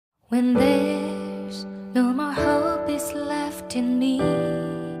When there's no more hope is left in me,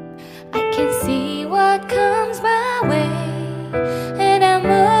 I can see what comes my way, and I'm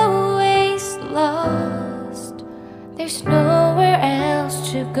always lost. There's nowhere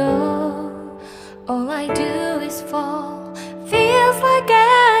else to go. All I do is fall. Feels like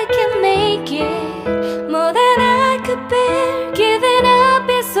I can make it more than I could bear. Giving up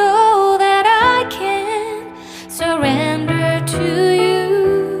is all that I can surrender to you.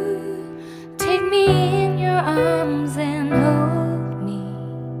 Take me in your arms and hold me.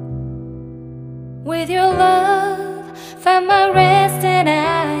 With your love, find my rest, and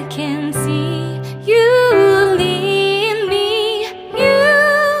I can see you lead me.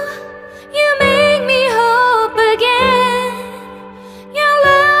 You make me hope again. Your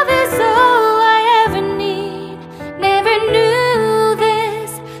love is all I ever need. Never knew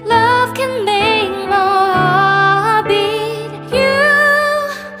this love can make my heart beat.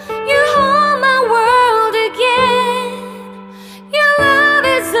 You hold my world again. Your love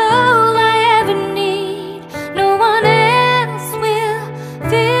is all I ever need. No one else will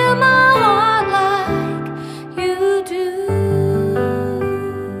fill my heart like you do.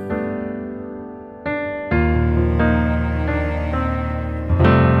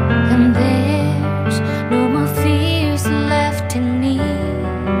 And there's no more fears left in me.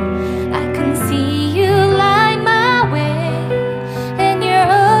 I can see you light my way, and you're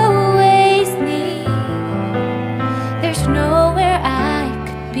always near. There's nowhere I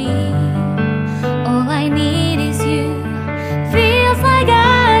could be. All I need is you. Feels like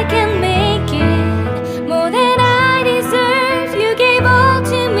I can make it more than I deserve. You gave all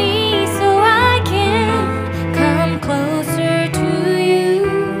to me so I can come closer to you.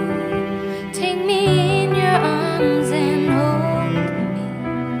 Take me in your arms and hold me.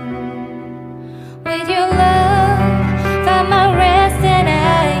 With your love, find my rest, and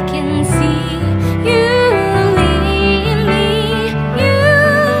I can see you lead me.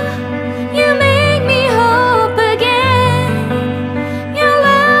 You make me hope again. Your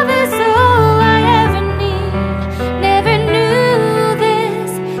love is all I ever need. Never knew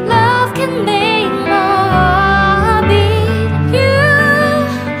this love can make my heart beat.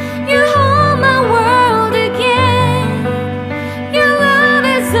 You hold my world again. Your love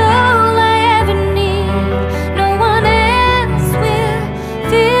is all I ever need. No one else will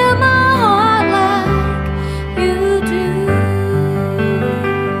fill my heart like you do.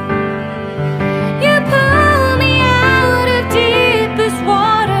 You pull me out of deepest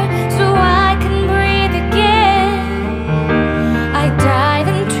water so I can breathe again. I dive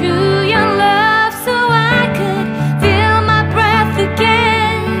into your love so I could feel my breath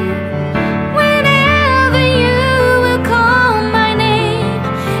again. Whenever you will call my name,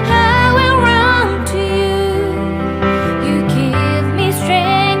 I will run to you. You give me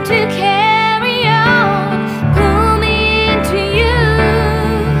strength to carry on. Pull me into you.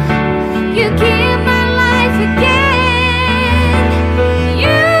 You give my life again.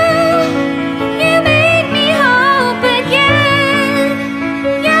 You make me hope again.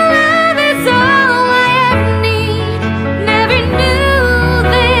 Your love is all I ever need. Never knew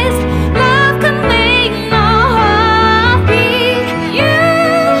this love could make my heart beat.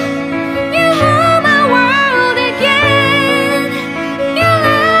 You hold my world again. Your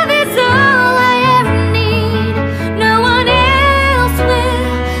love is all I ever need. No one else will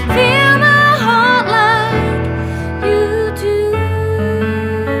fill my heart like you do.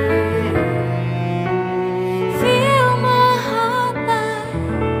 Fill my heart like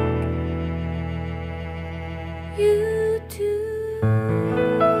you do.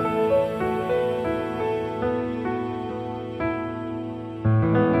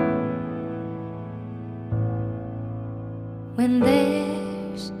 When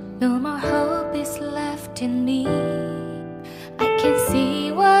there's no more hope is left in me, I can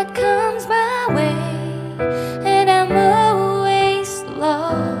see what comes my way, and I'm always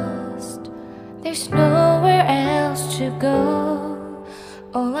lost. There's nowhere else to go.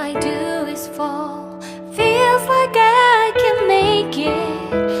 All I do is fall. Feels like I can make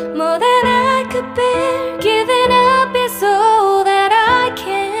it more than I could bear. Giving up is all that I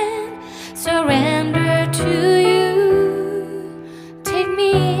can surrender to you. Take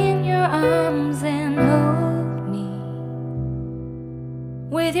me in your arms and hold me.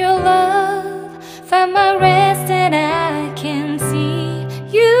 With your love, find my rest, and I can see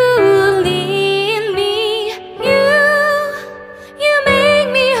you lead me. You make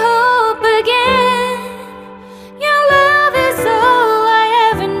me hope again. Your love is all I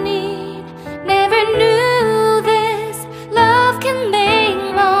ever need. Never knew this love can make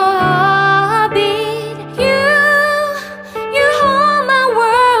my heart beat. You hold my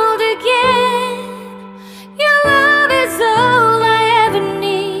world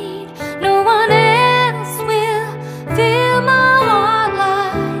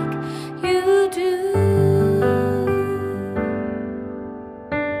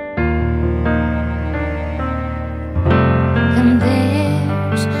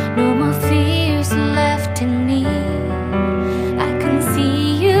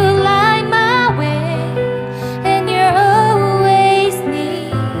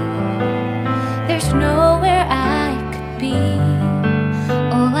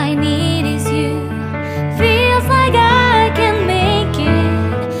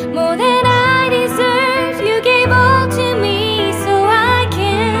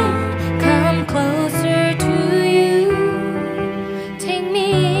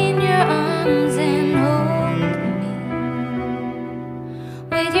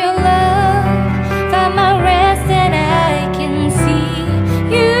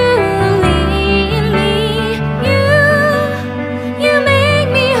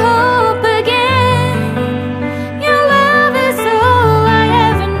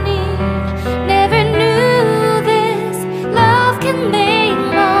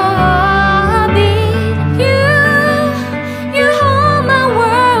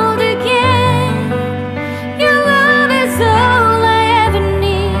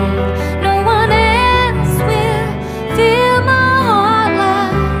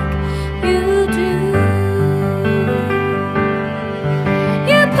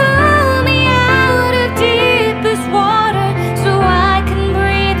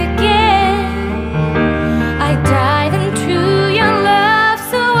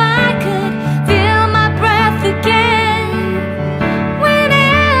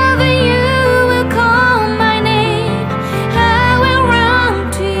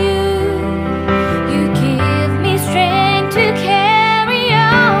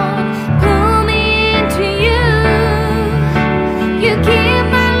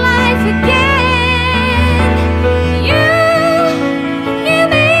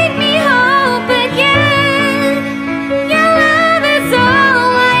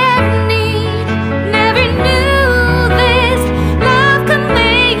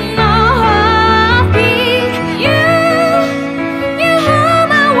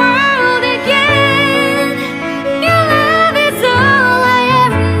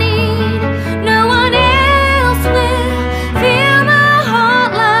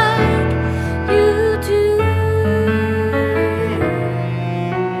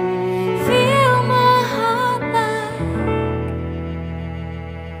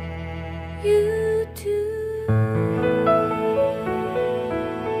you do.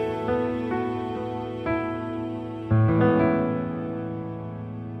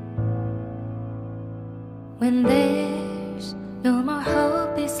 When there's no more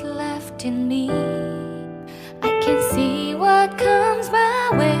hope is left in me, I can see what comes my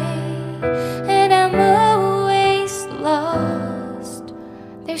way, and I'm always lost.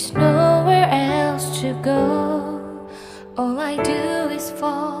 There's nowhere else to go. All I do is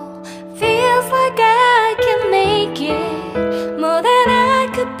fall. Feels like I can make it more than I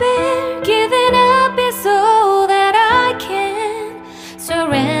could bear. Giving up is all that I can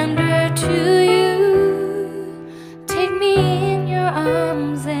surrender to you. Take me in your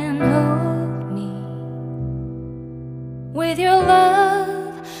arms and hold me. With your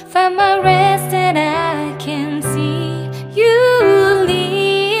love, find my rest, and I can see you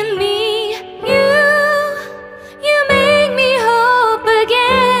lead me. You make me hope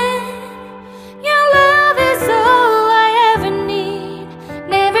again. Your love is all I ever need.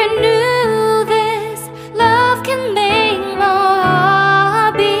 Never knew this love can make my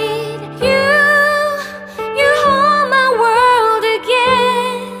heart beat. You hold my world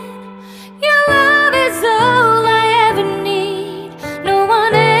again. Your love is all I ever need. No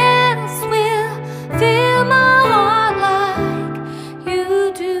one else will fill my heart like you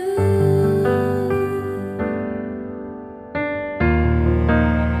do.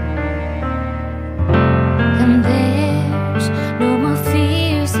 And there's no more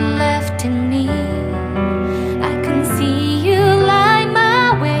fears left in me. I can see you light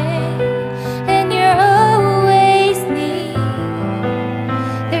my way, and you're always near.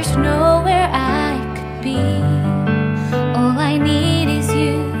 There's nowhere I could be. All I need is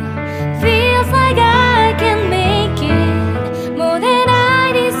you. Feels like I can make it more than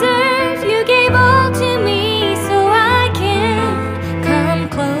I deserve. You gave all to me so I can come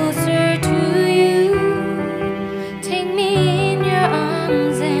closer to you. Take me in your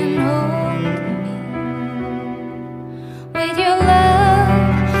arms and hold me. With your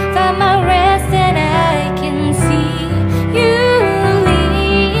love, find my rest, and I can see you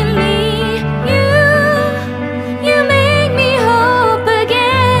lead me. You make me hope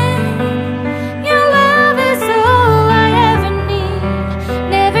again. Your love is all I ever need.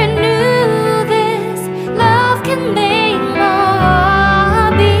 Never knew this love can make my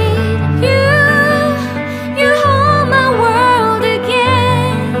heart beat. You hold my world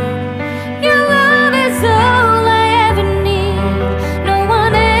again. Your love is all I ever need. No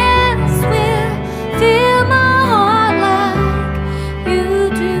one else will fill my heart like you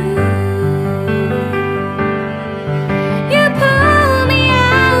do. You pull me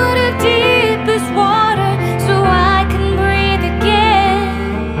out of deepest water so I can breathe again.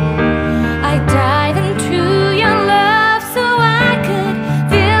 I dive into your love so I could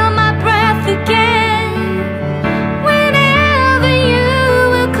feel my breath again. Whenever you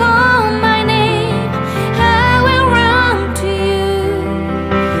will call my name, I will run to you.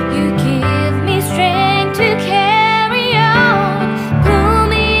 You give me strength to carry on. Pull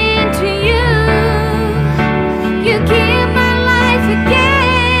me into you. You give my life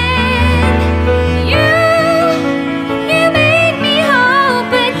again. You make me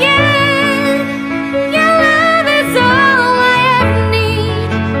hope again. Your love is all I ever need.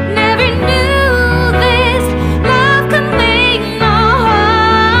 Never knew this love could make my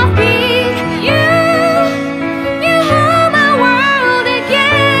heart beat. You hold my world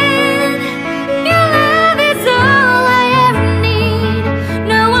again. Your love is all I ever need.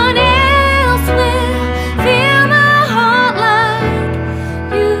 No one else will fill my heart like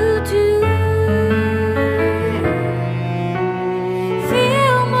you do.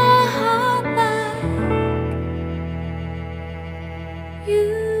 Fill my heart like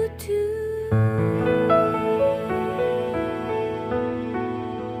you do.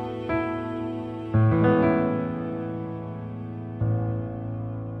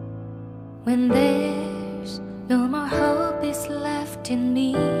 When there's no more hope is left in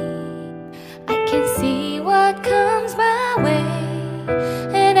me, I can see what comes my way,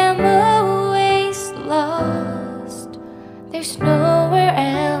 and I'm always lost. There's nowhere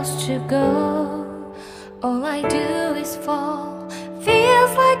else to go.